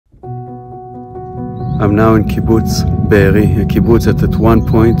I'm now in Kibbutz Be'eri, a kibbutz that at one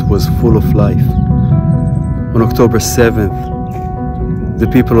point was full of life. On October 7th, the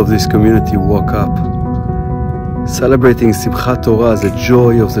people of this community woke up, celebrating Simchat Torah, the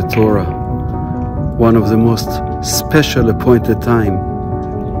joy of the Torah, one of the most special appointed time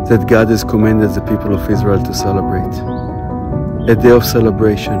that God has commanded the people of Israel to celebrate. A day of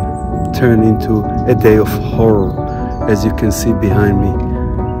celebration turned into a day of horror, as you can see behind me,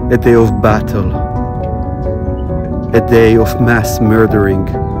 a day of battle, a day of mass murdering,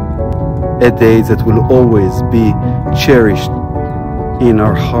 a day that will always be cherished in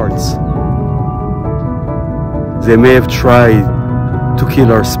our hearts. They may have tried to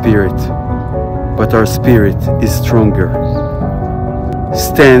kill our spirit, but our spirit is stronger.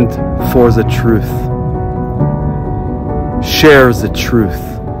 Stand for the truth. Share the truth.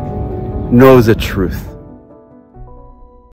 Know the truth.